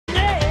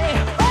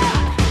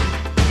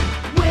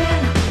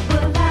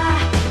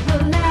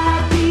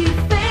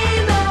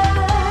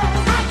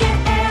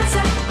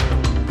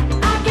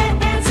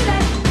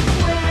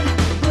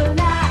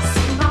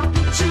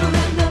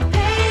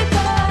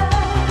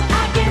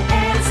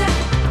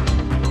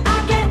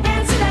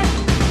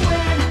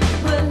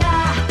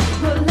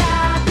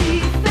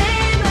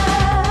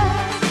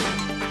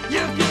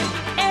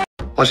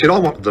I said, I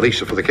want the lease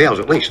for the cows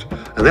at least,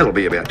 and that'll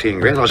be about 10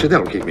 grand. I said,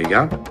 that'll keep me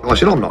going. I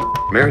said, I'm not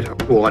married.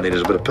 All I need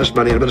is a bit of piss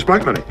money and a bit of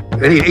smoke money.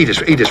 And he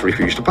just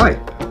refused to pay.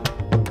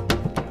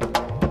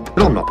 And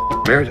I'm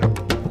not married.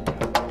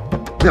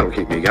 That'll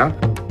keep me going.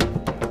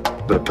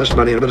 A bit of piss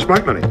money and a bit of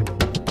smoke money.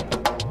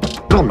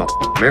 And I'm not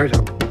married.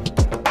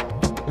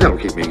 That'll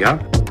keep me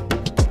going.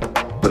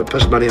 A bit of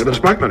piss money and a bit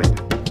of smoke money.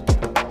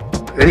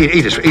 And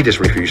he just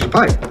refused to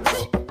pay.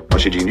 I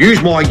said, you can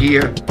use my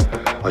gear.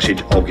 I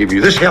said, I'll give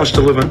you this house to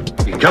live in.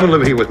 You can come and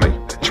live here with me.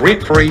 It's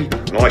rent-free.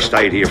 And I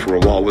stayed here for a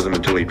while with him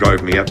until he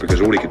drove me out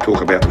because all he could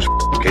talk about was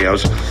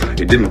cows.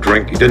 He didn't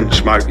drink, he didn't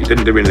smoke, he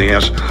didn't do anything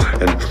else.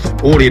 And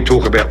all he'd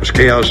talk about was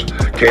cows,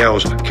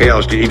 cows,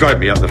 cows. He drove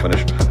me out to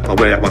finish. I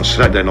went out one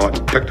Saturday night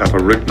and picked up a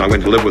root and I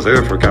went to live with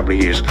her for a couple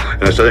of years.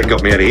 And so that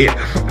got me out of here.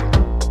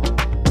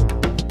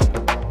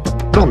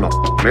 But I'm not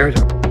married.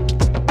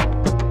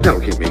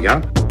 That'll keep me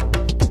going.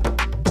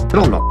 But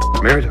I'm not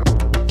married.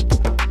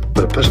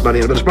 Bit of piss money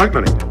and a bit of smoke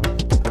money.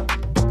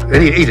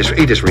 And he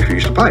just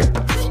refused to pay.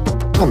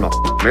 I'm not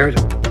married.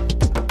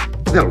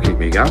 That'll keep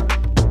me going.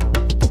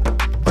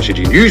 I said,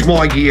 you can use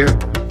my gear.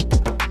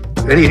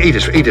 And he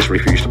just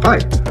refused to pay.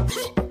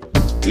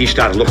 He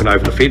started looking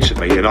over the fence at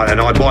me, and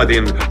I by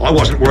then, I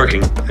wasn't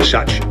working as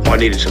such. I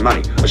needed some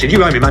money. I said,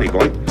 you owe me money,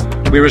 boy.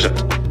 Where is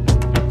it?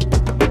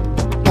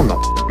 I'm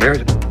not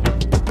married.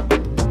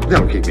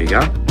 That'll keep me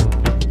going.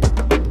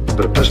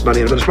 Bit of piss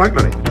money and a bit of smoke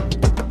money.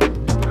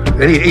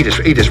 And he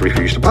just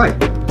refused to pay.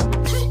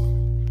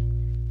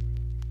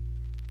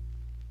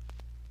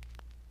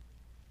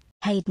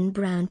 Hayden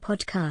Brown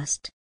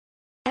Podcast.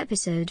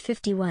 Episode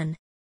 51.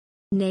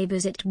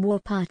 Neighbours at War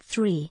Part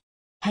 3.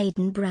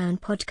 Hayden Brown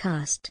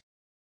Podcast.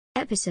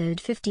 Episode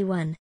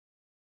 51.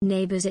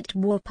 Neighbours at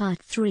War Part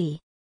 3.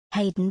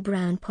 Hayden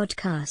Brown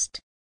Podcast.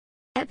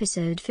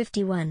 Episode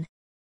 51.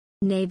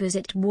 Neighbours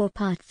at War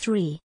Part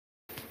 3.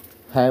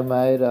 Hey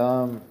mate,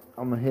 I'm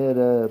here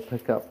to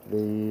pick up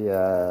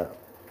the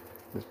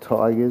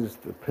tigers,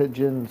 the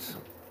pigeons,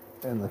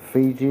 and the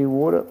Fiji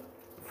water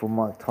for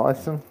Mike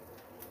Tyson.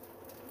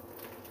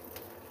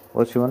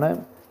 What's your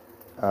name?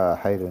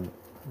 Hayden.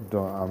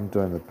 I'm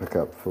doing the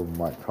pickup for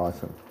Mike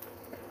Tyson.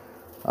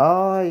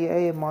 Oh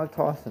yeah, Mike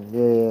Tyson.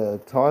 Yeah,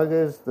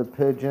 tigers, the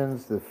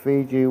pigeons, the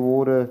Fiji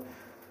water,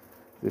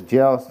 the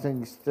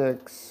jousting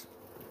sticks.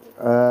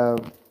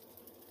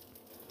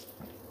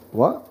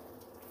 What?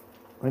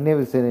 We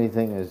never said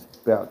anything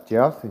about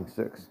jousting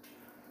sticks.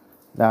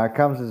 No, it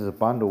comes as a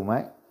bundle,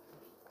 mate.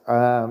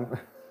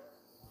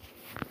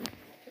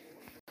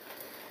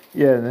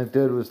 Yeah, and the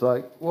dude was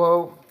like,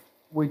 well,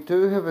 we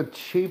do have a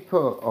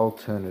cheaper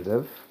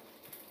alternative.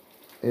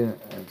 And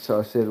so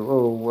I said,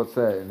 well, what's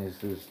that? And he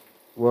says,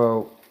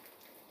 well,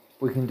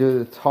 we can do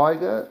the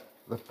tiger,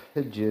 the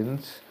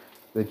pigeons,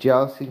 the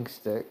jousting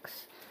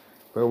sticks,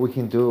 but we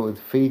can do it with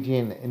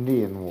Fijian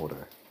Indian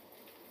water,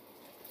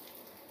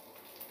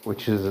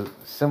 which is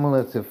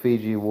similar to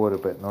Fiji water,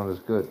 but not as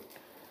good.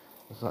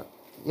 It's like,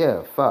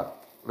 yeah,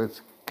 fuck,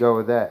 let's go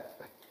with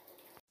that.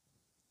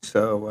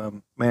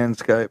 So,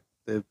 Manscaped,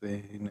 they've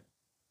been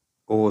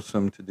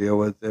awesome to deal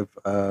with. They've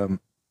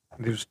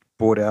just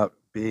bought out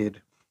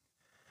beard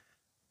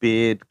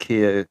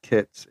care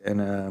kits,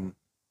 and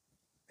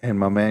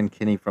my man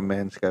Kenny from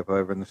Manscaped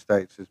over in the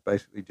States has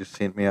basically just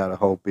sent me out a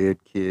whole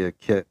beard care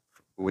kit,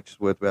 which is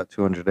worth about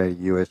 $280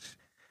 US,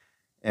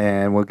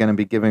 and we're going to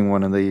be giving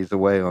one of these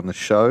away on the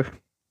show.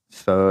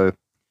 So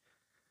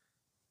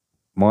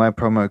my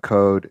promo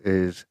code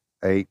is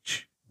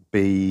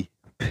HBP.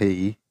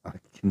 I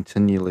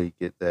continually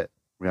get that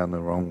round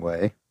the wrong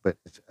way, but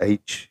it's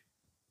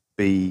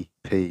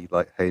HBP,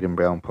 like Hayden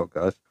Brown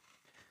Podcast.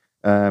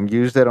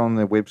 Use that on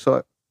the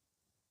website.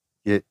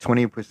 Get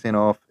 20%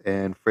 off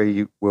and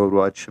free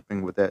worldwide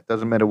shipping with that.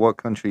 Doesn't matter what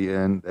country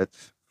you're in,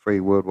 that's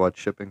free worldwide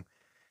shipping.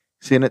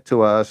 Send it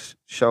to us,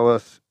 show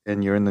us,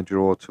 and you're in the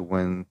draw to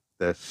win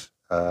this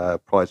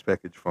prize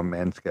package from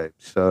Manscaped.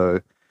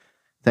 So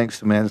thanks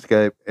to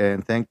Manscaped,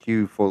 and thank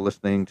you for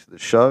listening to the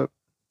show.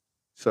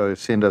 So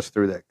send us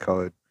through that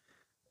code,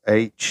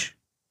 HBP,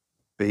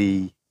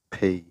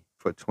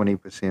 for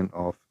 20%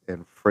 off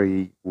and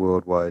free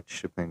worldwide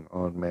shipping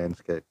on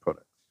Manscaped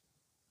products.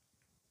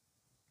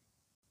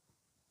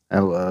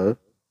 Hello.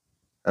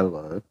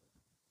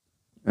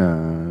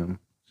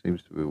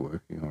 Seems to be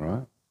working all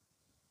right.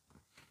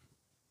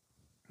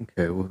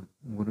 Okay, well,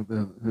 what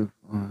about if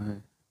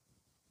I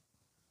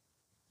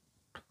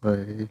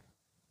play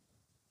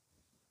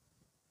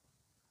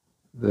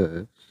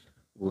this?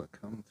 Will it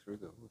come through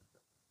the...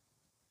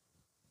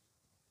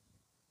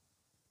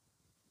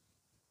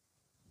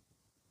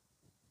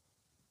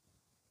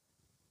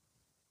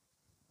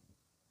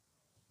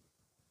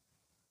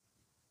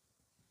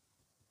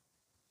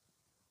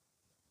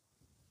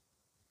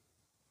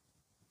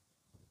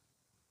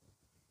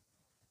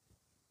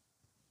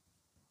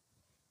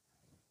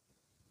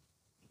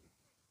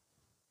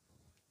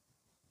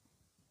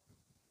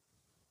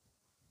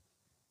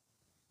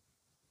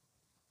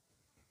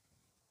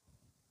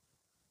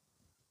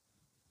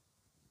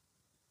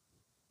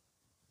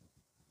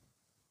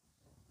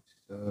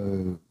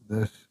 So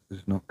this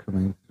is not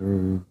coming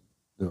through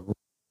the...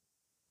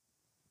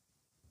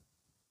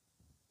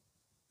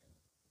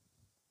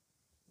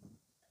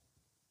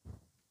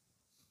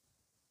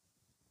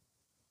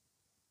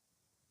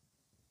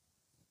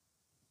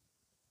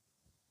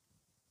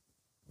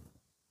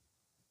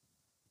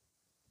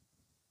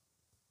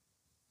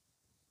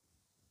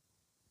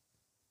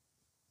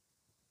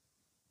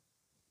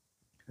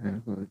 Okay,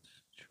 let's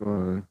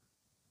try...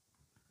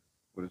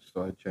 What does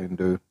sidechain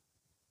do?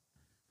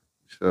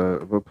 So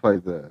if I play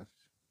this,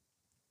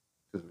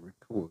 does it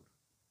record?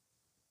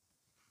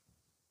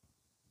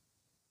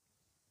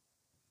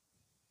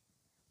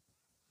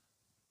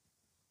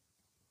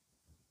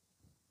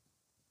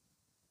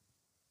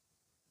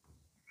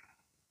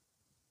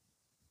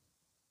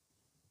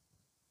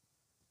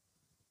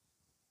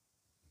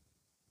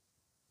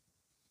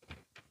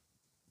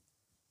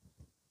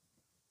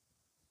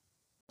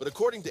 But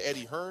according to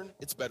Eddie Hearn,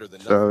 it's better than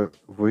nothing. So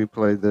if we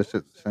play this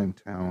at the same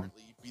time...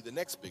 Be the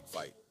next big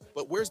fight.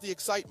 But where's the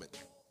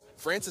excitement?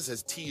 Francis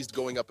has teased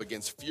going up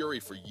against Fury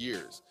for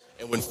years.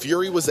 And when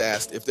Fury was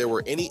asked if there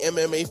were any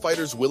MMA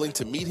fighters willing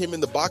to meet him in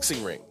the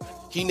boxing ring,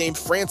 he named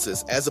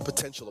Francis as a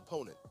potential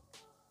opponent.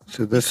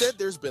 So this, he said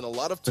there's been a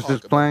lot of talk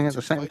is this playing about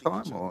at the same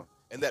time, or?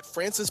 And that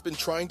Francis has been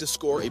trying to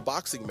score a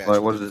boxing match.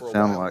 Like, what does it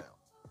sound like? Now.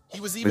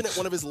 He was even at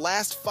one of his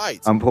last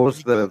fights. I'm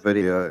pause the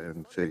video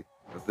and see.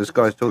 This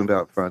guy's talking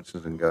about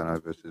Francis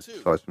Ngannou versus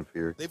Tyson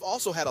Fury. They've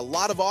also had a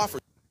lot of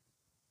offers.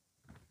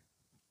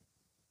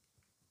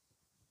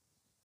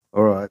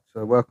 All right,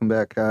 so welcome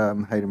back,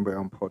 Hayden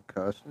Brown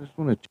podcast. I just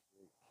want to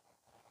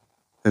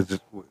check.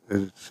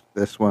 Is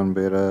this one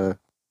better?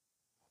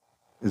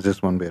 Is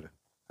this one better?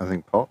 I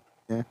think pop.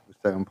 Yeah, we'll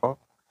stay on pop.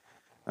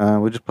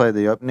 We'll just play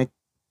the opening.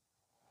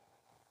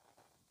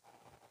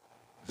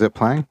 Is it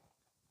playing?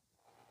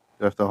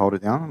 Do I have to hold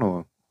it down,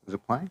 or is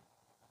it playing?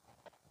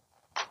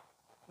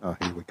 Oh,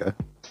 here we go.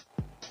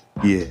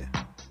 Yeah.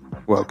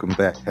 Welcome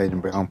back, Hayden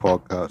Brown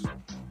podcast.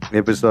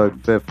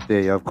 Episode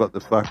 50. I've got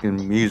the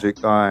fucking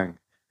music going.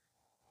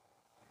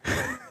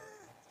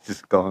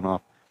 Just going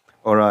off.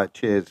 All right,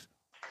 cheers.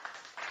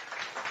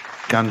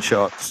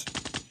 Gunshots.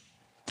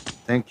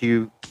 Thank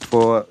you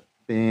for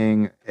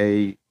being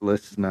a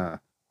listener.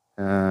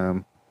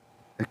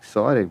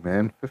 Exciting,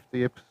 man.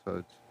 50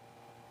 episodes.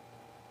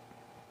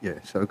 Yeah,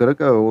 so I've got to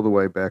go all the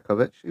way back.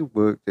 I've actually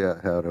worked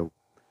out how to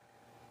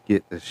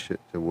get this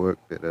shit to work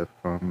better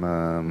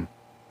from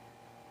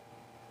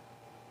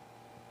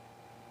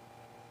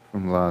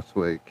last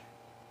week,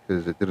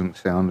 because it didn't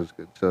sound as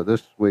good. So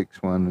this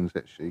week's one is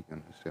actually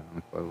going to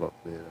sound quite a lot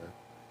better.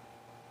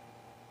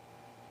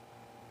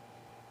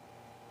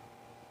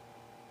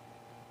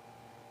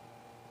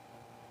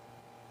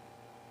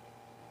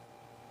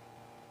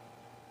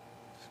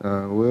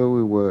 So where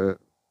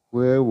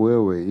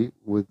were we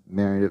with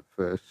Married at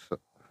First?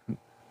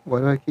 Why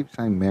do I keep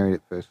saying Married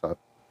at First Sight?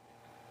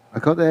 I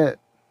got that.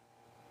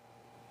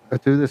 I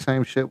do the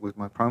same shit with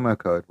my promo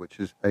code, which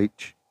is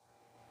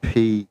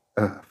HP.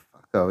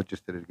 I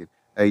just did it again.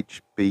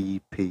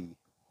 HBP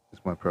is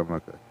my promo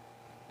code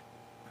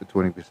for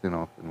 20%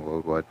 off and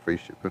worldwide free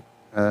shipping.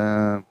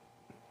 Come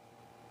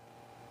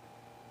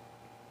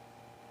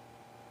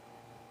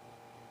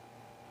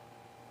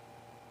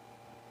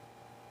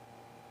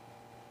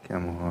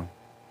on.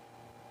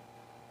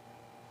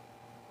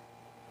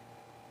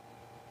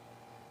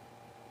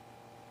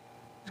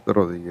 It's got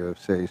all the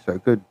UFC. So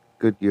good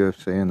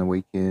UFC in the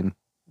weekend.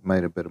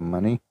 Made a bit of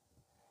money.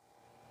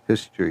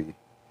 History.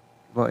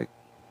 Like,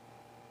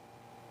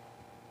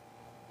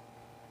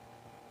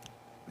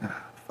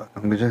 fuck,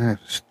 I'm gonna have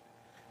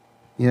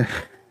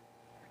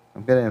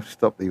I'm gonna have to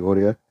stop the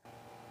audio.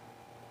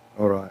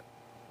 Alright,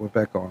 we're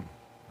back on.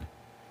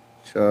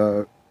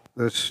 So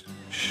this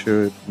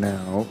should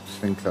now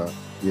sync up.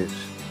 Yes.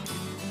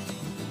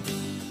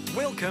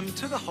 Welcome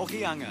to the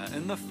Hokianga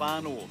in the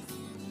far north.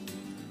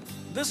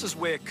 This is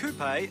where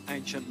Kupe,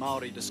 ancient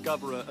Māori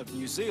discoverer of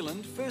New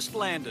Zealand, first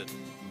landed.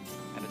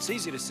 And it's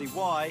easy to see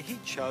why he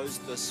chose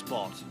this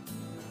spot.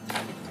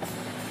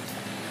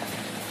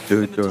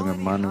 Dude in the doing a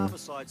tiny manu.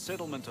 harborside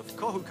settlement of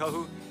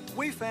Kohukohu,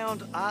 we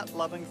found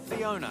art-loving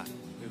Fiona,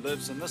 who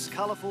lives in this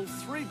colourful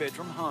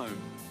 3-bedroom home.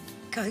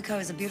 Kohuko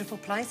is a beautiful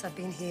place. I've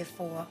been here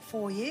for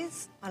 4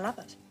 years. I love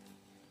it.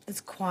 It's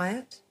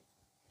quiet.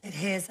 It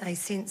has a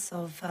sense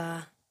of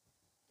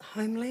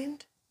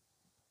homeland.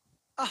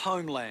 A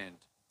homeland.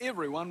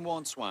 Everyone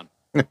wants one.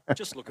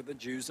 Just look at the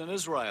Jews in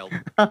Israel.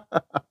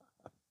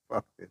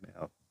 Fucking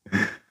hell.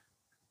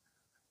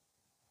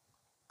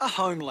 A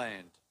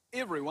homeland.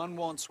 Everyone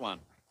wants one.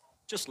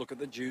 Just look at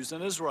the Jews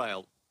in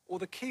Israel or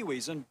the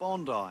Kiwis in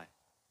Bondi.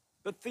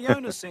 But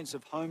Fiona's sense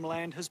of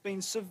homeland has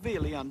been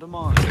severely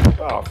undermined.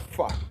 Oh,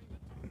 fuck.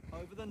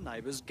 Over the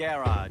neighbour's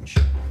garage.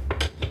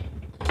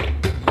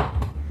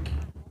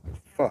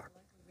 Fuck.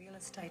 Real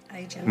estate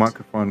agent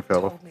Microphone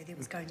fell off. told me there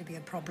was going to be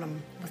a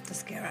problem with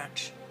this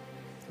garage.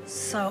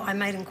 So I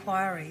made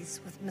inquiries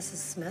with Mrs.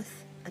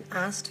 Smith and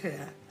asked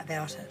her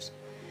about it.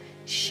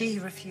 She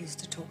refused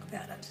to talk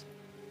about it.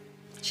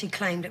 She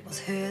claimed it was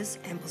hers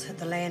and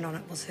the land on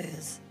it was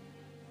hers.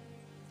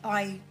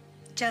 I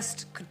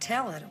just could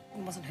tell that it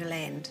wasn't her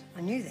land.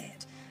 I knew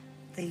that.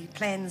 The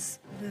plans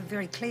were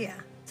very clear.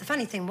 The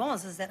funny thing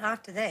is that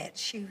after that,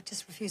 she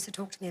just refused to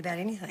talk to me about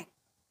anything.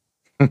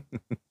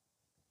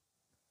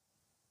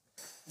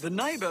 The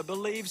neighbour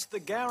believes the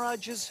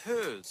garage is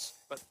hers,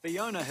 but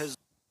Fiona has...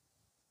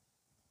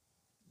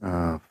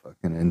 Oh,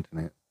 fucking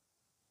internet.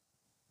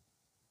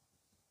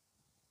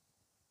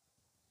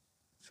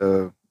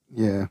 So,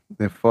 yeah,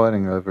 they're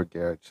fighting over a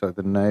garage. So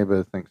the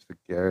neighbour thinks the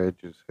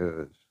garage is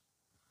hers.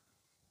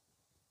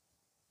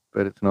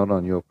 But it's not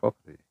on your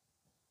property.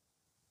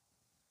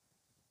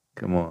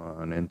 Come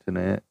on,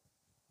 internet.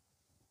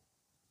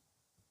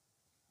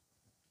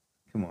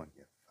 Come on,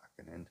 you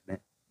fucking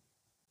internet.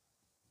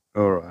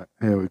 Alright,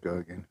 here we go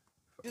again.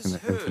 is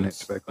Fucking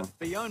internet's hers, back but on.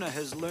 Fiona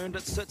has learned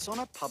it sits on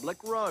a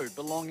public road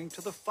belonging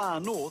to the Far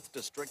North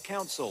District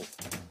Council.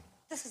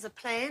 This is a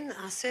plan,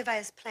 a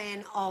surveyor's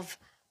plan of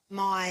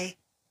my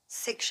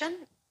section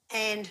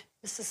and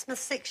Mrs.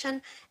 Smith's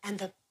section, and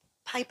the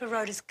paper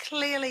road is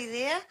clearly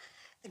there.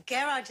 The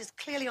garage is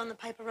clearly on the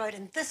paper road,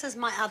 and this is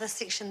my other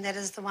section that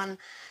is the one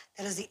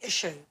that is the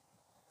issue.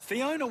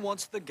 Fiona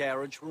wants the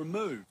garage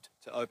removed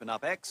to open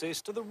up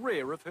access to the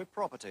rear of her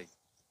property.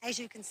 As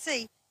you can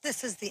see,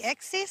 this is the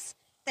access,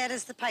 that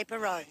is the paper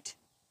road.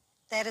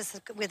 That is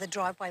where the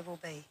driveway will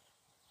be.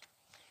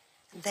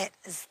 And that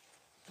is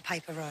the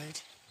paper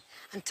road.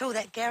 Until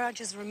that garage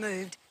is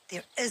removed,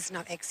 there is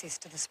no access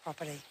to this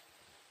property.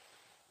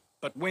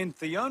 But when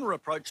Fiona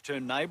approached her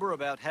neighbour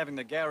about having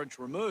the garage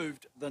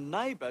removed, the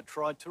neighbour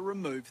tried to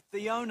remove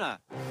Fiona.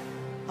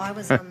 I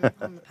was on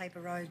the paper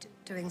road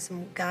doing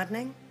some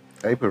gardening.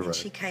 Paper And road.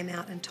 she came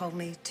out and told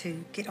me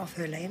to get off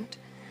her land.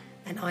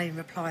 And I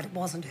replied it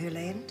wasn't her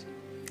land.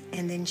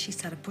 And then she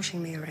started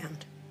pushing me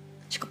around.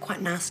 She got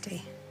quite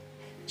nasty.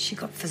 She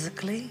got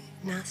physically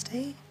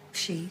nasty.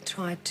 She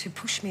tried to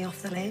push me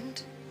off the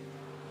land.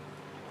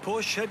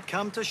 Push had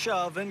come to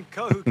shove in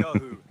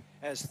Kohukohu,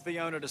 as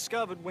Fiona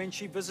discovered when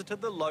she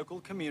visited the local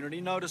community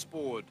notice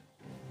board.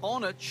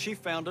 On it, she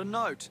found a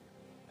note,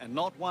 and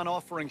not one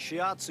offering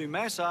shiatsu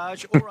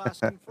massage or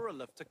asking for a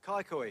lift to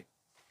Kaikoi.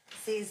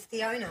 Says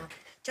the owner,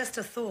 just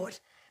a thought,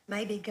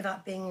 maybe give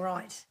up being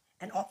right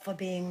and opt for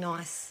being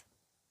nice.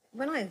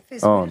 When I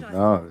first read it, I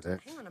thought,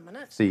 hang on a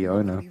minute, the I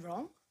owner. could be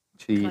wrong.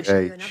 Can I show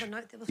you another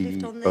note that was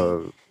left on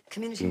the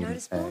community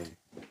notice board?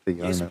 The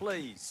Yes, owner.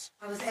 please.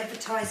 I was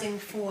advertising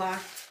for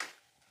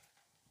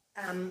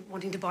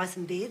wanting to buy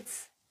some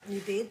beds, new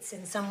beds,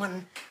 and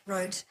someone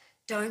wrote,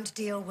 "Don't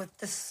deal with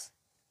this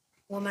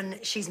woman,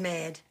 she's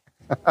mad."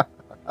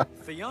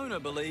 Fiona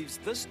believes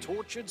this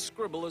tortured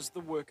scribble is the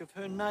work of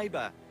her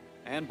neighbour.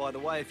 And by the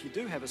way, if you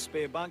do have a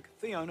spare bunk,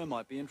 Fiona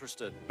might be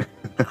interested.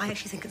 I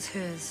actually think it's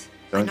hers.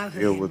 Don't I know her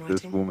deal with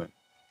this handwriting. woman.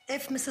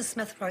 If Mrs.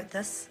 Smith wrote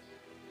this,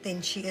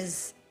 then she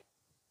is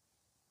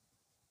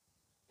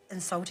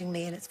insulting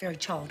me, and it's very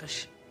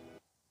childish.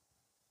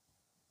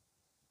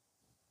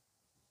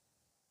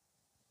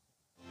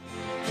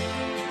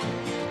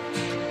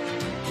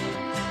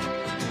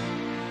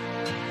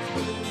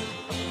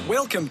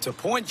 Welcome to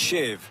Point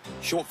Chev,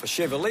 short for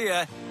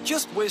Chevalier,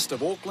 just west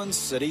of Auckland's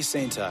city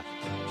centre.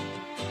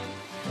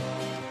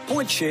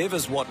 Point Chev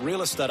is what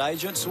real estate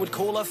agents would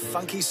call a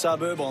funky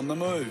suburb on the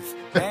move,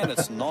 and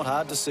it's not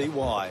hard to see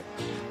why.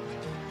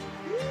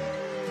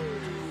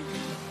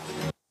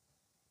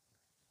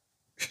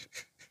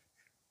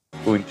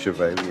 Point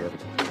Chevalier.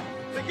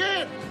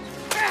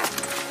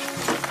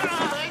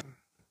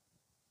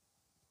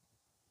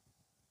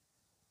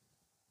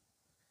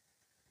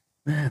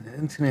 Man, the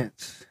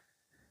internet's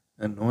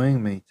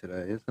annoying me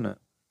today, isn't it?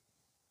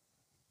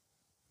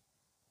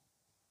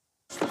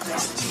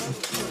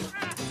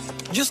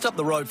 Just up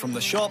the road from the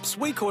shops,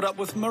 we caught up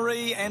with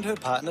Marie and her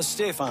partner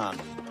Stefan,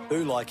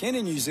 who, like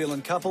any New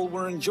Zealand couple,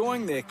 were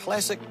enjoying their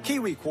classic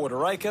Kiwi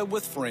quarter acre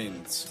with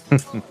friends.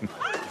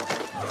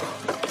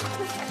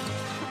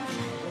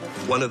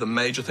 One of the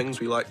major things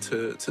we like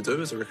to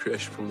do as a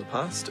recreation from the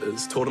past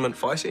is tournament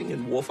fighting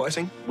and war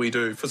fighting. We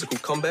do physical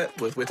combat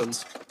with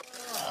weapons.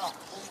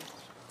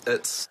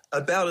 It's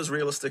about as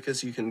realistic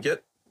as you can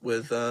get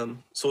with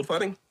sword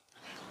fighting.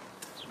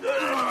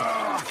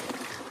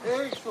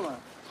 Excellent.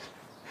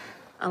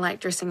 I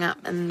like dressing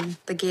up in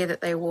the gear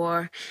that they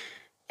wore,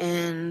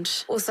 and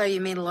also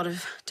you meet a lot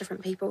of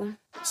different people.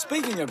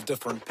 Speaking of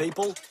different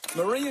people,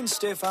 Marie and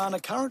Stefan are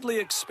currently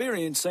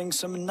experiencing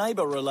some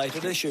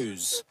neighbour-related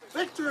issues.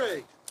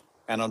 Victory!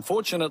 And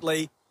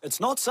unfortunately, it's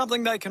not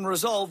something they can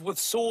resolve with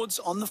swords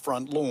on the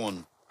front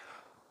lawn.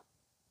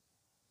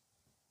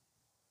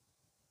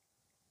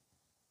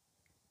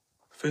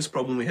 First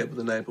problem we had with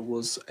the neighbour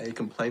was a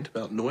complaint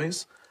about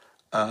noise.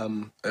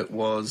 It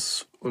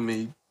was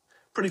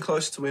pretty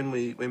close to when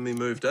we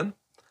moved in.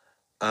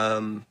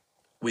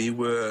 We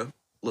were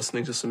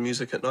listening to some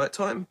music at night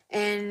time.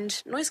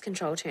 And noise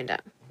control turned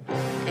up.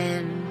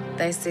 And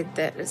they said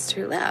that it's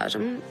too loud.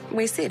 And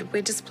we said,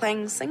 we're just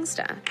playing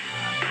SingStar.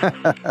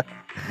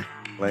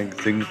 Playing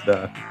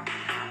SingStar.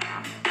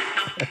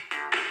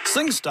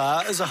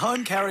 SingStar is a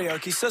home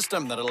karaoke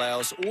system that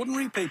allows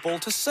ordinary people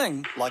to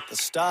sing like the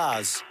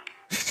stars.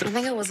 I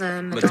think it was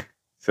a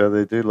So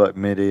they do like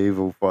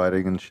medieval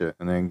fighting and shit,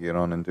 and then get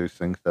on and do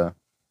SingStar.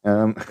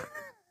 Madonna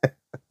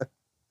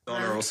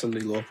or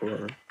Cyndi Lauper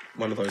or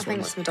one of those I think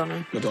it ones. was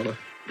Madonna. Madonna.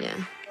 Yeah.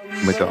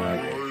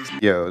 Madonna.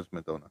 Yeah, it was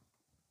Madonna.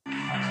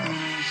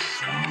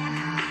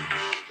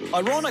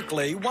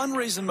 Ironically, one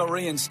reason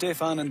Marie and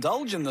Stefan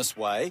indulge in this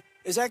way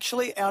is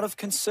actually out of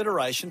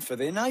consideration for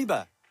their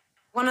neighbour.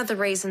 One of the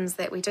reasons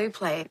that we do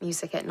play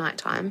music at night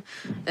time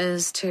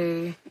is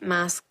to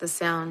mask the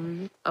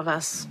sound of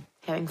us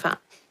having fun.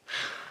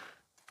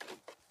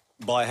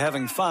 By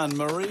having fun,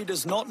 Marie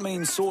does not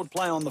mean sword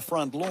play on the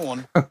front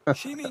lawn.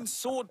 She means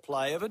sword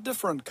play of a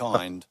different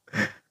kind.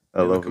 I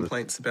There were love this.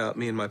 complaints about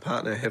me and my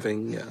partner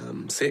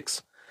having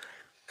sex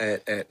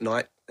at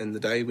night and the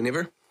day,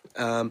 whenever.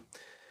 And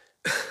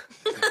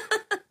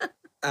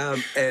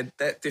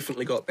that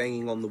definitely got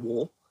banging on the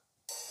wall.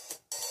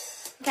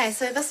 Okay,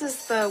 so this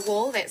is the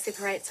wall that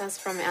separates us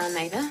from our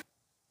neighbour.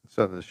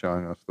 So they're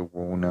showing us the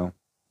wall now.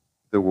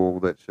 The wall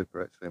that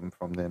separates them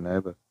from their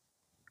neighbour.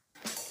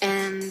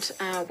 And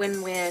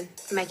when we're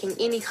making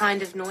any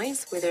kind of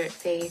noise, whether it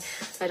be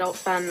adult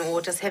fun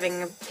or just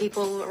having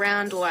people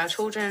around or our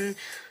children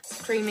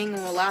screaming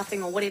or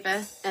laughing or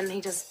whatever, and he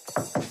just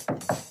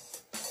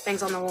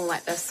bangs on the wall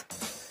like this.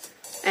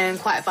 And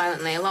quite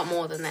violently, a lot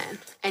more than that.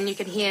 And you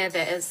can hear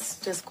that it's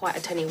just quite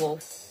a tinny wall,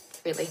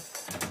 really.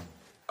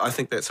 I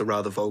think that's a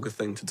rather vulgar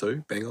thing to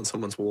do, bang on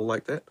someone's wall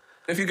like that.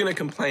 If you're going to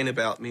complain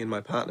about me and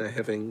my partner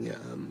having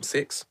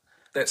sex,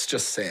 that's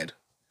just sad.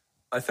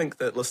 I think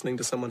that listening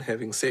to someone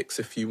having sex,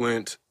 if you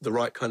weren't the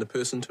right kind of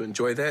person to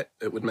enjoy that,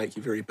 it would make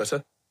you very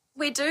bitter.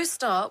 We do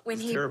stop when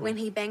It's terrible.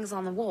 he bangs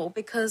on the wall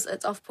because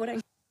it's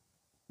off-putting.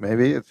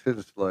 Maybe it's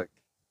his like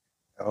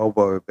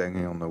elbow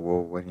banging on the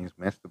wall when he's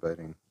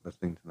masturbating,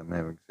 listening to them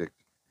having sex.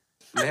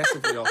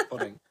 Massively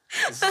off-putting.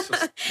 It's just,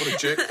 what a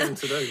jerk thing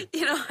to do.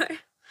 You know?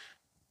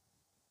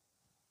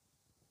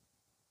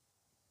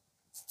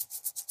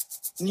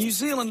 New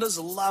Zealanders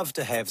love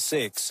to have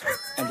sex,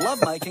 and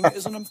lovemaking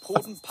is an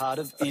important part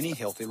of any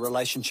healthy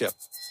relationship.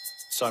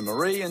 So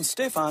Marie and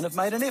Stefan have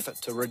made an effort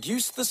to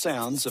reduce the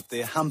sounds of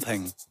their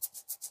humping.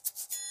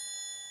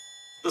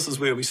 This is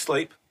where we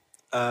sleep.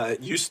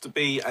 It used to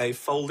be a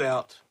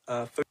fold-out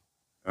food.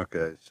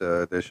 Okay,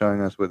 so they're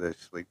showing us where they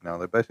sleep now.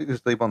 They basically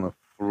sleep on the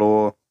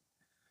floor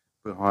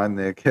behind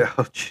their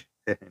couch,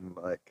 and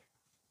like,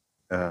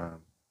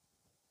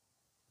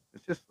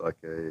 it's just like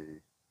a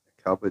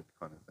cupboard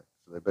kind of thing.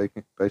 So they're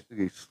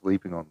basically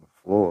sleeping on the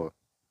floor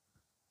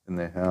in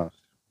their house.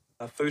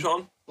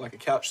 Futon, like a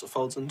couch that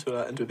folds into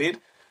a bed.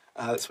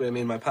 That's where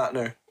me and my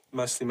partner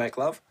mostly make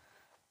love.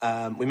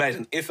 We made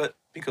an effort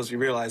because we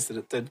realised that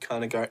it did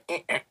kind of go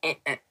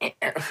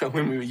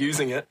when we were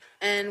using it.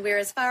 And we're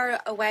as far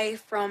away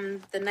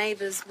from the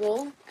neighbour's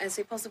wall as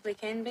we possibly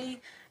can be,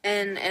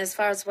 and as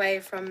far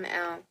away from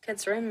our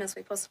kids' room as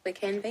we possibly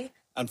can be.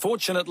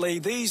 Unfortunately,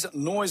 these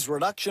noise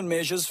reduction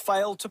measures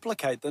failed to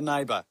placate the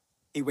neighbour.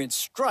 He went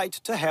straight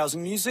to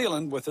Housing New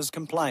Zealand with his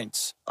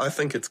complaints. I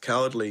think it's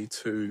cowardly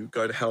to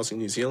go to Housing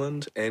New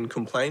Zealand and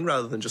complain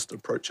rather than just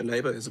approach a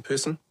neighbour as a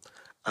person.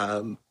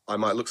 I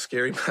might look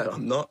scary, but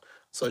I'm not.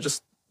 So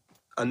just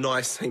a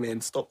nice, hey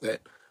man, stop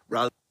that.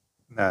 Rather.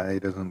 No, he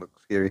doesn't look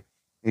scary.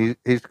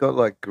 He's got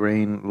like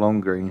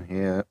long green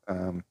hair,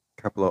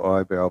 couple of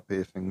eyebrow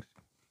piercings.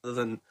 Rather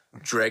than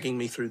dragging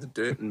me through the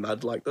dirt and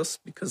mud like this,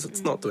 because it's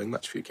not doing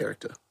much for your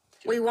character.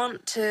 We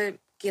want to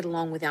get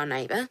along with our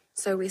neighbour,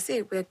 so we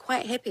said we're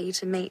quite happy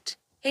to meet.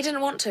 He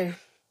didn't want to.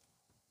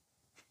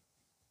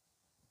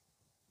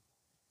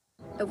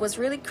 It was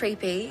really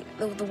creepy.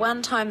 The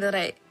one time that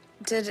I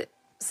did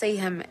see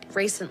him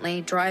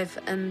recently drive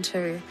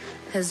into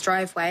his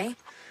driveway,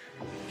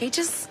 he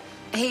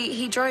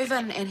drove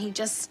in and he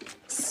just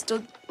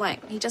stood,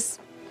 like, he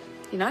just,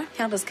 you know,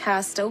 held his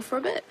car still for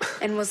a bit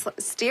and was like,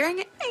 staring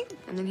at me,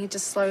 and then he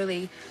just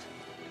slowly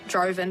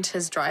drove into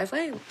his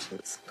driveway, which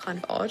was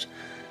kind of odd.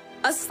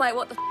 I was just like,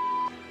 what the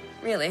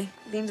really?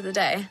 At the end of the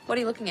day, what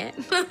are you looking at?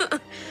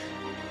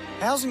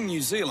 Housing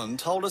New Zealand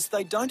told us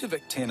they don't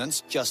evict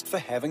tenants just for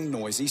having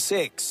noisy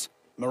sex.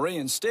 Marie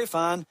and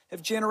Stefan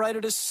have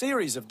generated a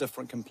series of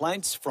different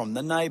complaints from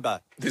the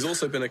neighbour. There's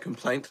also been a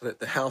complaint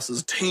that the house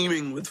is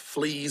teeming with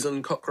fleas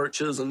and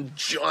cockroaches and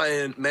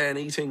giant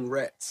man-eating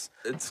rats.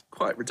 It's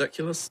quite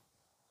ridiculous.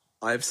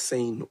 I've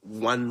seen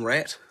one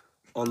rat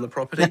on the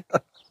property.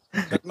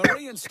 But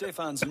Marie and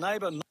Stefan's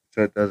neighbour...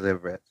 So it does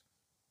have rats.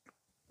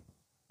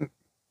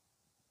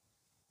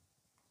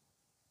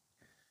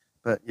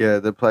 But yeah,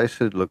 the place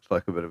looks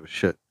like a bit of a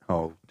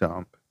shithole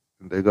dump.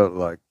 They got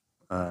like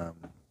a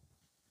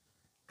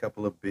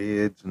couple of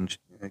beds and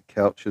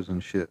couches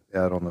and shit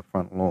out on the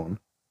front lawn.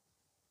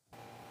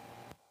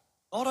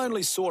 not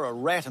only saw a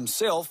rat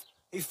himself,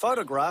 he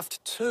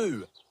photographed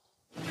two.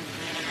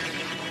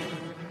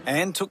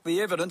 And took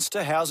the evidence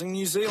to Housing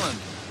New Zealand,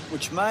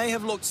 which may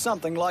have looked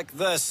something like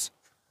this.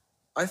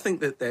 I think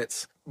that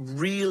that's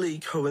really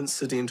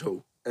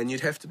coincidental, and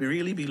you'd have to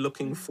really be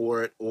looking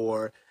for it,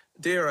 or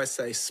dare I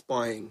say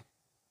spying,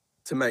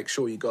 to make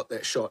sure you got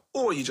that shot.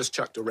 Or you just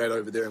chucked a rat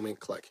over there and went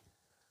click.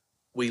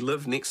 We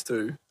live next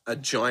to a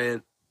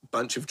giant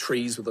bunch of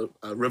trees with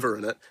a river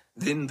in it.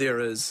 Then there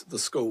is the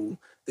school.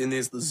 Then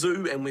there's the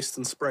zoo and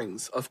Western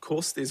Springs. Of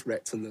course there's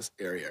rats in this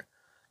area.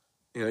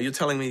 You know, you're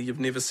telling me you've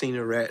never seen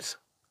a rat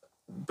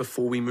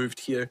before we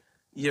moved here?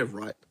 Yeah,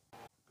 right.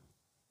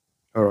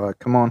 All right,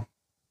 come on.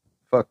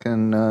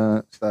 Fucking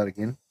start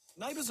again.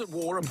 Neighbours at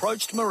War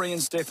approached Marie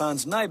and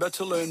Stefan's neighbour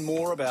to learn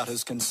more about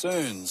his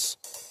concerns.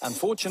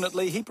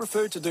 Unfortunately, he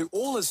preferred to do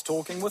all his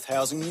talking with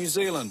Housing New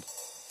Zealand,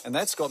 and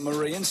that's got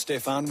Marie and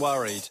Stefan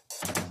worried.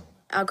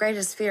 Our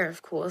greatest fear,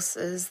 of course,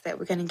 is that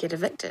we're going to get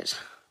evicted.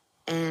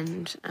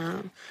 And,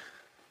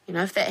 you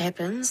know, if that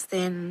happens,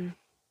 then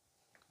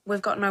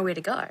we've got nowhere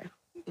to go,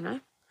 you know.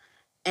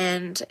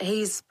 And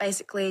he's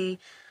basically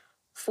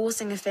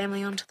forcing a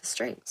family onto the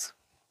streets.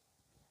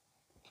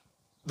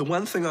 The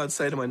one thing I'd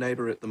say to my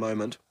neighbour at the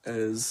moment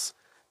is,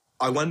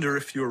 I wonder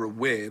if you're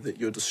aware that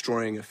you're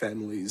destroying a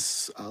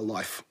family's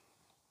life,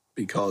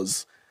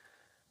 because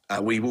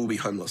we will be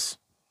homeless.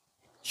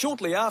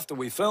 Shortly after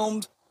we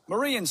filmed,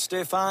 Marie and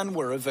Stefan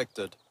were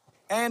evicted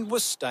and were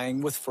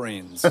staying with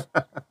friends.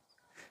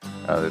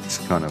 Oh, it's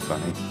kind of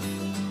funny.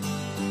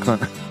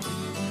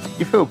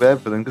 You feel bad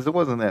for them because it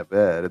wasn't that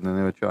bad, and then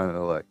they were trying to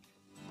like.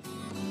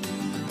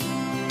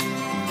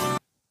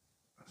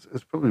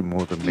 It's probably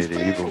more the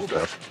medieval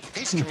stuff.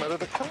 He's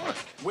committed a crime.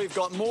 We've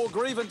got more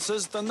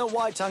grievances than the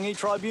Waitangi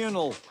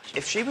Tribunal.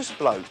 If she was a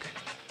bloke,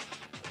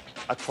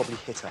 I'd probably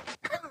hit her.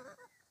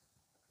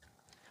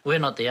 We're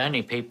not the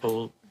only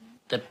people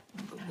that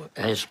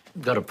has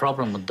got a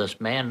problem with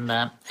this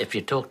man. If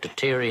you talk to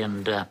Terry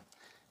and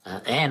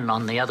Anne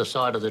on the other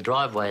side of the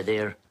driveway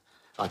there,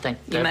 I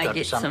think they've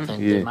got something.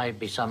 There may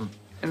be some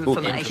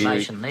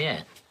information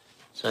there.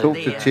 So talk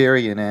to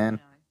Terry and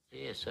Anne.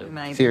 Yeah, so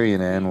Terry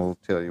and Anne will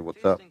tell you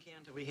what's up. The first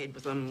encounter we had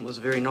with him was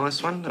a very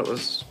nice one. It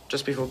was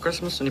just before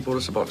Christmas, and he bought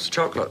us a box of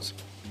chocolates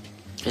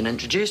and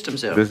introduced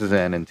himself. This is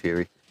Anne and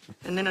Terry.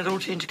 And then it all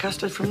turned to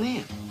custard from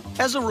there.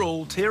 As a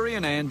rule, Terry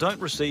and Anne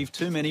don't receive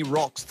too many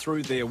rocks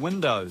through their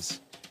windows.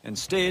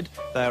 Instead,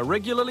 they are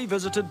regularly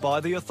visited by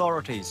the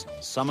authorities,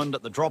 summoned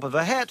at the drop of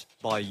a hat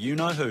by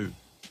you-know-who.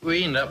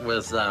 we end up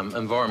with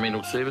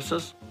environmental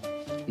services,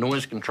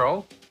 noise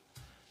control,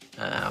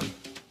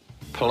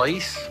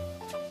 police,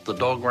 the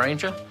dog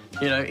ranger.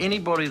 You know,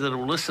 anybody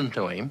that'll listen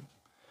to him,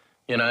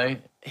 you know,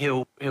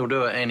 he'll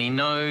do it, and he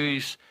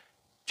knows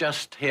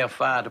just how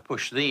far to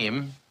push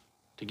them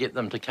to get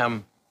them to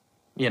come,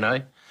 you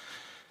know.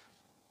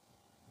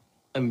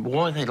 And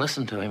why they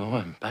listen to him,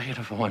 I'm buggered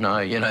if I know,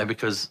 you know,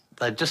 because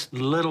they're just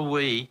little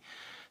wee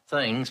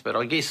things, but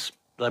I guess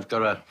they've got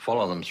to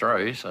follow them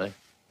through, so.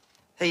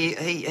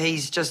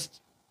 He's just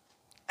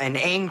an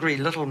angry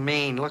little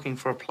man looking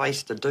for a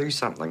place to do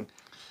something.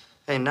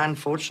 And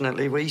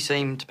unfortunately, we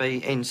seem to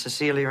be, and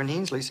Cecilia and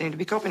Hensley seem to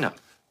be copying it.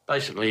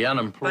 Basically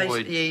unemployed.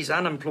 Basically, he's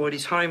unemployed.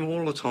 He's home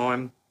all the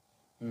time.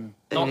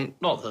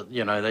 Not that,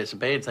 you know, that's a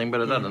bad thing,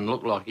 but it doesn't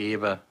look like he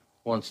ever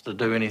wants to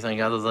do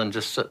anything other than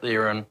just sit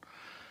there and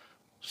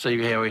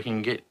see how he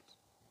can get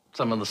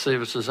some of the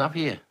services up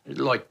here.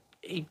 Like,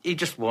 he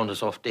just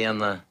wanders off down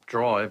the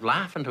drive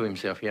laughing to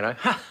himself, you know.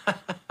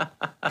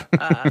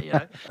 You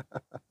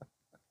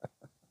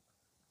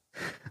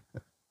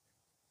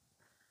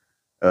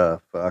know.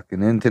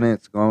 Fucking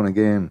internet's gone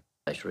again.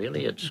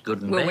 Really, it's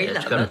good and bad.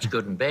 It's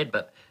good and bad,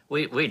 but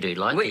we do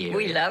like the area.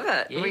 We love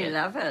it. Yeah. We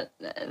love it.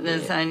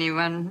 There's only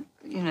one,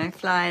 you know,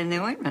 fly in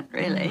the ointment,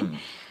 really.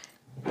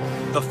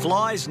 The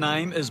fly's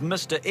name is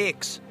Mr.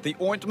 X. The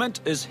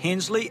ointment is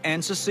Hensley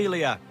and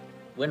Cecilia.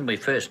 When we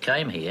first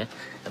came here,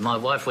 my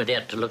wife went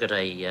out to look at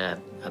a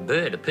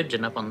bird, a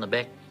pigeon up on the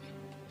back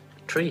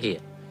tree here.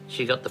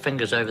 She got the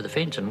fingers over the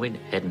fence and we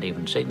hadn't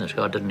even seen this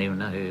guy, didn't even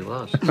know who he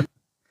was.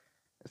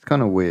 It's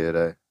kind of weird,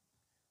 eh?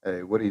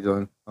 Hey, what are you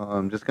doing? Oh,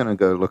 I'm just going to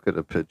go look at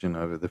a pigeon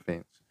over the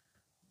fence.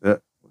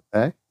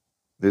 Eh?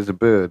 There's a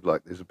bird,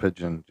 like there's a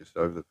pigeon just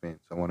over the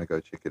fence. I want to go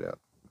check it out.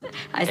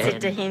 I said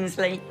to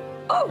Hensley,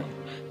 oh,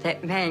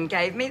 that man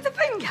gave me the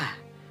finger.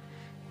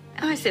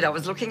 I said I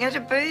was looking at a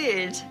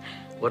bird.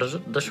 What is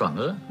it? This one,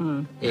 is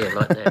it? Yeah,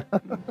 like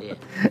that. Yeah.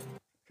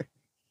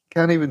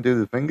 Can't even do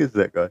the fingers,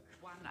 that guy.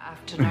 One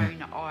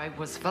afternoon, I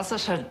was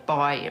visited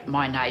by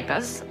my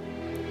neighbours.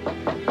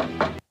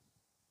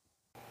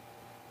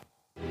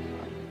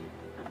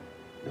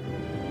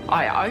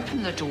 I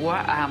opened the door.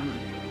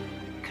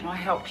 Can I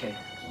help you?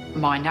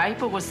 My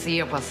neighbour was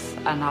there with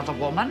another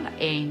woman,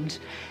 and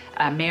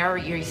a male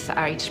youth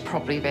aged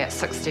probably about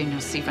 16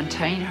 or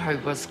 17, who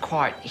was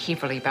quite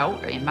heavily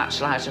built and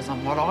much larger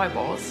than what I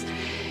was.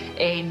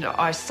 And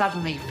I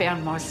suddenly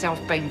found myself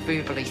being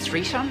verbally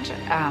threatened.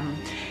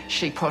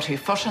 She put her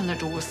foot in the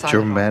door. So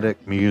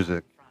Dramatic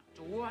music.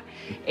 Door,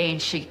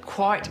 and she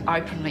quite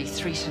openly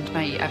threatened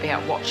me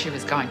about what she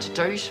was going to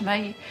do to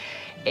me.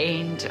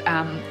 And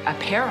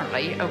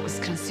apparently it was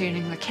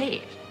concerning the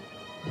cat.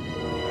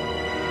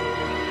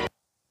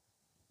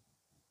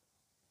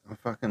 I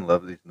fucking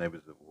love these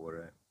Neighbours at War,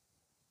 eh?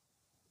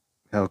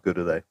 How good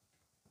are they?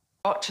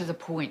 Got to the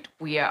point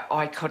where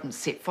I couldn't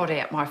set foot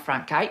out my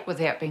front gate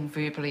without being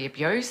verbally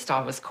abused.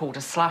 I was called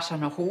a slut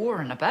and a whore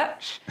and a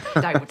bitch.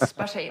 They would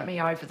spit at me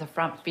over the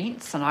front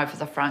fence and over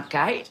the front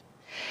gate.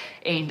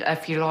 And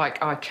if you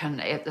like, I can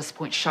at this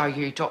point show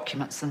you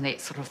documents and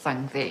that sort of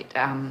thing that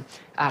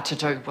are to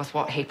do with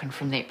what happened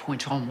from that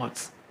point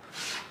onwards.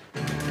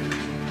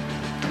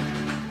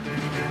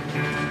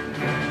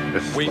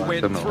 We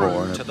went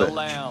through to the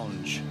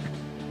lounge.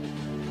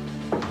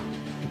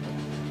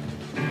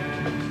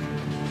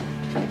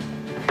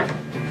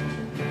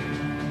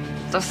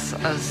 This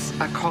is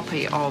a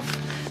copy of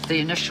the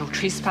initial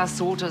trespass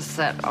orders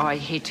that I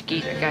had to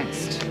get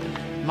against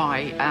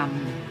my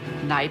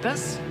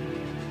neighbours.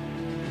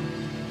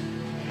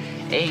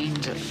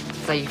 And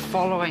the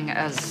following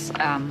is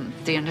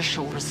the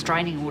initial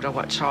restraining order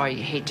which I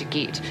had to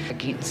get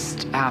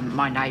against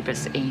my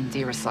neighbours and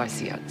their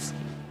associates.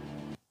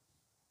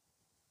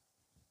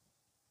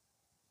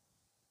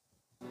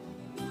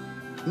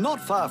 Not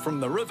far from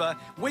the river,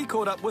 we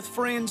caught up with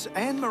friends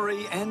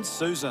Anne-Marie and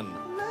Susan.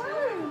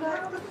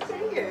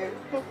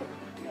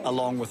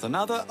 Along with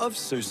another of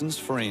Susan's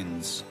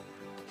friends.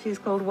 She's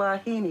called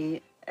Wahine,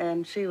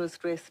 and she was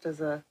dressed as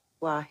a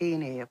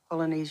Wahine, a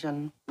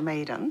Polynesian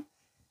maiden.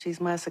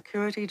 She's my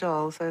security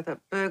doll so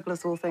that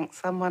burglars will think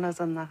someone is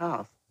in the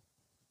house.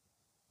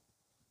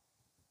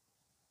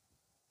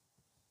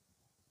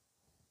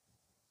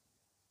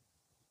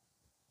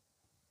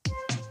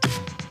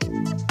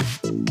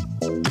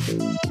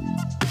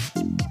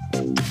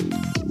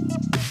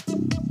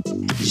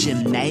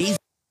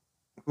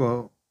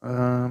 Well,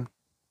 I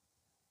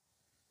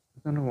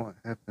don't know what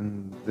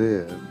happened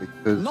there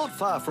because... Not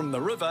far from the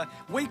river,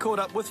 we caught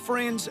up with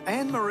friends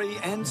Anne-Marie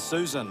and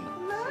Susan.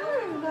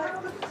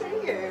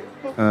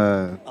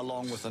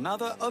 Along with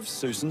another of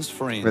Susan's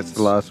friends. That's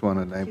the last one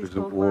of Neighbours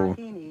at War.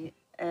 Wahine,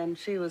 and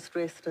she was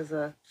dressed as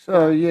a...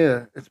 So,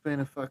 yeah, it's been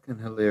a fucking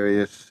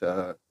hilarious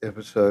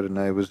episode of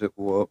Neighbours at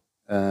War.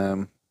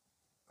 I've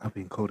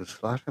been called a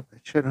slut, a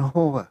bitch, and a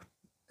whore.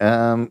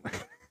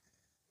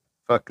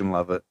 Fucking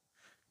love it.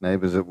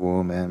 Neighbours at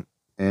War, man.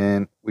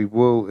 And we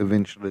will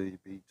eventually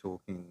be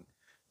talking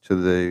to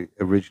the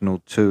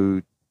original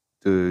two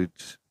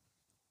dudes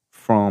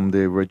from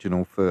the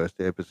original first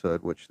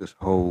episode, which this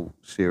whole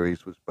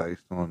series was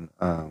based on.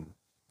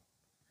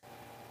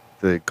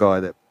 The guy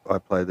that I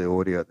played the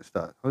audio at the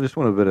start. I just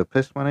want a bit of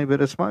piss money,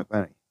 bit of smoke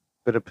money.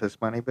 Bit of piss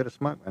money, bit of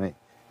smoke money.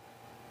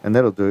 And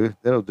that'll do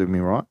me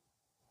right.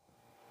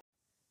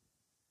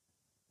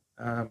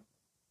 I've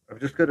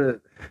just got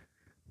to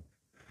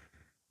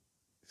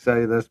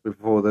say this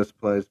before this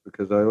plays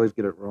because I always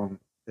get it wrong.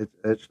 It's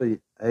actually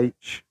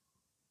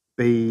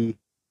HBP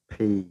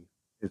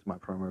is my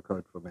promo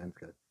code for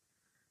Manscaped.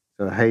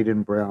 So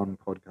Hayden Brown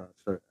Podcast.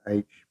 So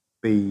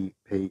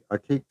HBP. I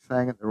keep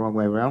saying it the wrong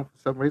way around for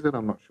some reason.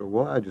 I'm not sure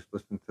why. I just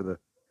listened to the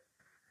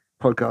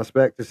podcast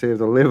back to see if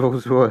the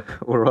levels were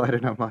all right,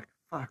 and I'm like,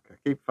 fuck, I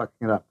keep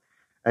fucking it up.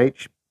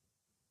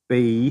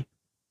 HB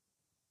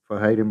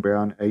for Hayden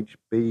Brown,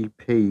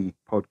 HBP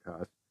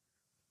Podcast.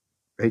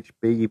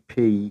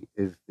 HBP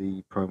is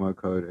the promo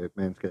code at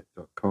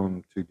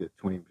manscaped.com to get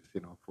 20%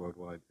 off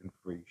worldwide and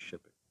free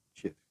shipping.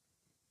 Cheers.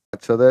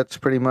 So that's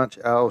pretty much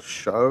our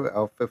show,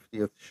 our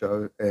 50th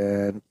show,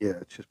 and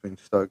yeah, it's just been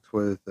stoked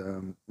with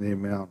the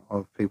amount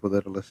of people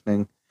that are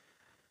listening.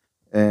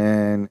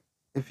 And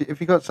if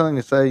you got something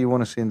to say, you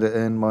want to send it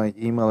in, my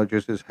email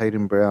address is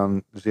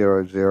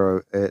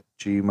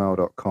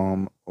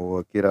haydenbrown00@gmail.com,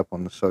 or get up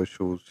on the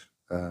socials.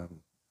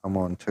 I'm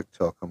on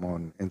TikTok, I'm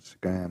on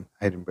Instagram,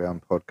 Hayden Brown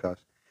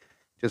Podcast.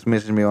 Just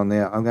message me on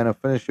there. I'm going to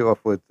finish you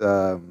off with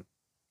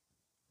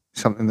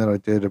something that I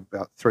did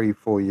about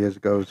 3-4 years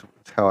ago. It's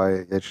how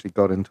I actually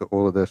got into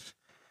all of this.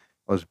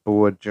 I was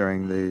bored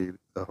during the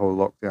whole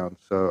lockdown,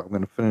 so I'm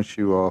going to finish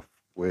you off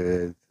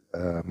with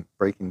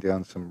breaking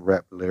down some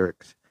rap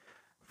lyrics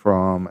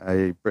from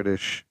a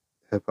British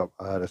hip-hop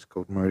artist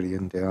called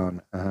Meridian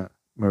Dan,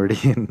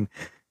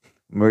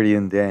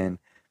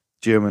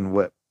 German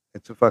Whip.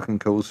 It's a fucking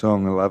cool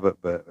song. I love it,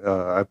 but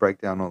I break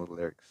down all the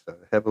lyrics. So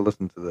have a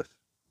listen to this.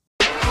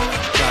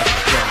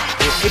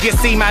 If you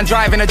see man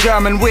driving a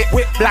German whip,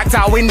 blacked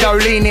out window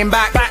leaning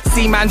back.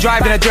 See man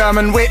driving a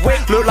German whip,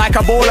 look like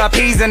a ball of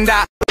peas and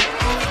that.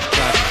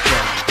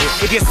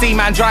 If you see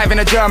man driving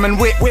a German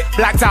whip,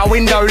 blacked out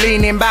window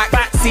leaning back.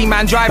 See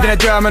man driving a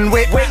German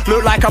whip,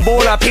 look like a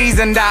ball of peas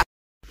and that.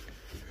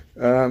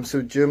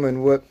 So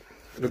German whip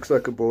looks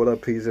like a ball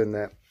of peas and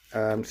that.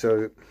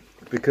 So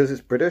because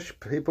it's British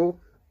people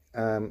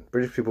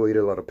eat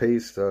a lot of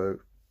peas, so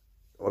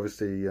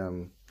obviously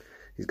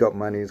he's got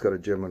money, he's got a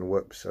German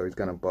whip, so he's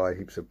going to buy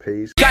heaps of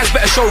peas. Guys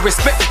better show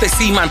respect if they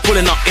see man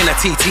pulling up in a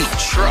TT.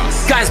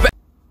 Trust. Guys better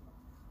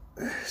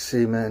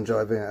see man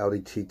driving an Audi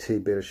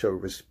TT, better show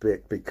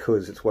respect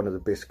because it's one of the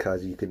best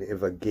cars you can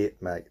ever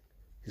get, mate.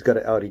 He's got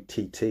an Audi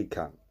TT,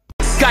 cunt.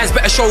 Guys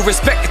better show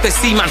respect if they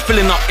see man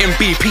filling up in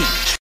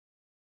BP.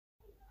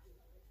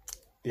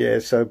 Yeah,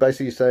 so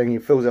basically saying he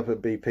fills up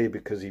at BP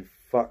because he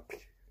fuck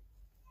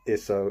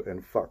Esso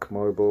and fuck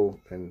Mobile,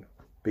 and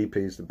BP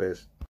is the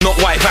best.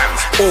 Not white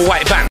vans, all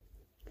white vans.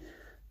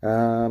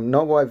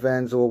 Not white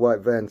vans or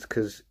white vans,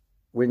 because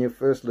when you're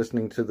first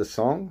listening to the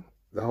song,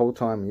 the whole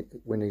time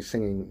when he's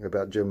singing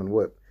about German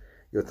whip,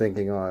 you're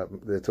thinking, oh,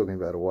 they're talking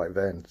about a white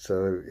van.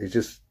 So he's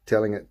just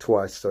telling it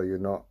twice, so you're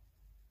not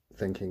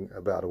thinking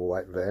about a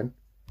white van.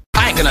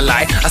 I ain't gonna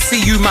lie, I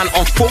see you man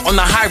on foot on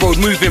the high road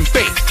moving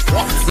bait.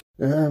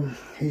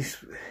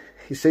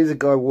 He sees a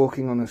guy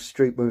walking on the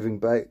street moving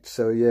bait.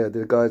 So yeah,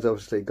 the guy's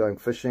obviously going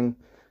fishing.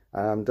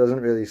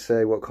 Doesn't really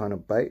say what kind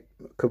of bait.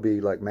 Could be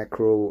like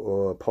mackerel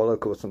or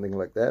pollock or something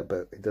like that,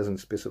 but it doesn't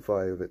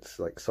specify if it's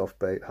like soft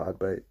bait, hard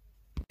bait.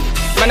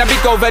 Man, a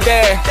big over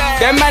there.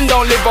 Them man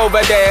don't live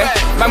over there.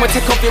 Man, we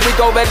take off your wig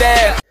over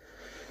there.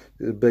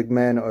 There's a big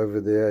man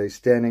over there. He's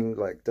standing,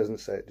 like, doesn't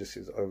say it, just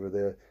says over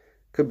there.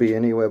 Could be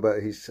anywhere,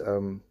 but he's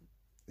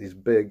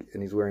big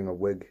and he's wearing a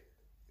wig.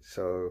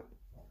 So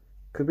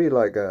could be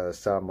like a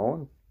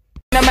Samoan.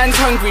 Man, a man's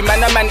hungry,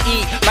 man, a man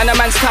eat, man, a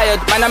man's tired,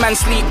 man, a man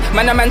sleep,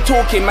 man, a man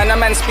talking, man, a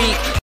man speak.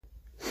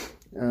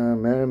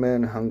 Man, a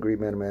man hungry,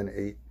 man, a man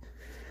eat.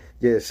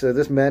 Yeah, so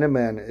this man, a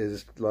man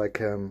is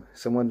like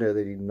someone there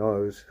that he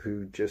knows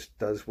who just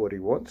does what he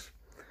wants.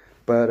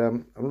 But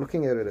I'm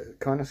looking at it, it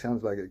kind of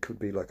sounds like it could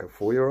be like a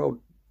 4-year-old.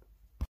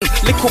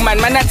 Little man,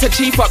 man, had to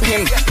chief up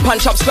him,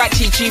 punch up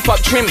scratchy, chief up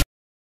trim.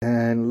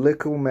 And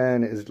Little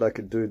Man is like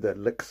a dude that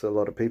licks a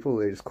lot of people.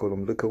 They just call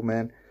him Little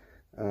Man.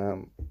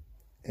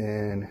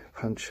 And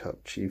punch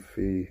up chief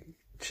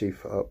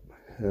up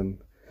him.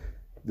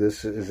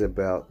 This is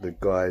about the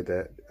guy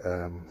that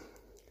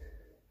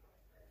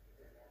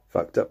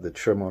fucked up the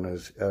trim on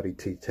his Audi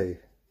TT.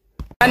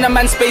 Man a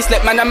man space,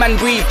 let man a man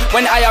breathe.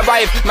 When I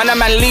arrive, man a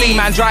man leave,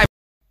 man drive.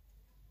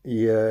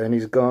 Yeah, and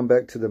he's gone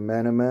back to the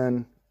man a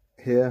man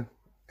here.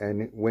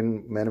 And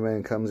when man a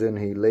man comes in,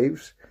 he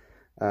leaves.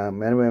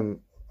 Man a man,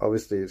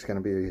 obviously, it's going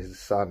to be his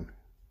son.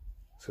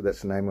 So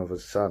that's the name of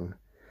his son.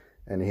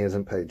 And he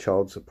hasn't paid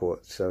child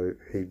support. So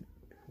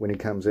when he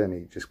comes in,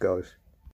 he just goes.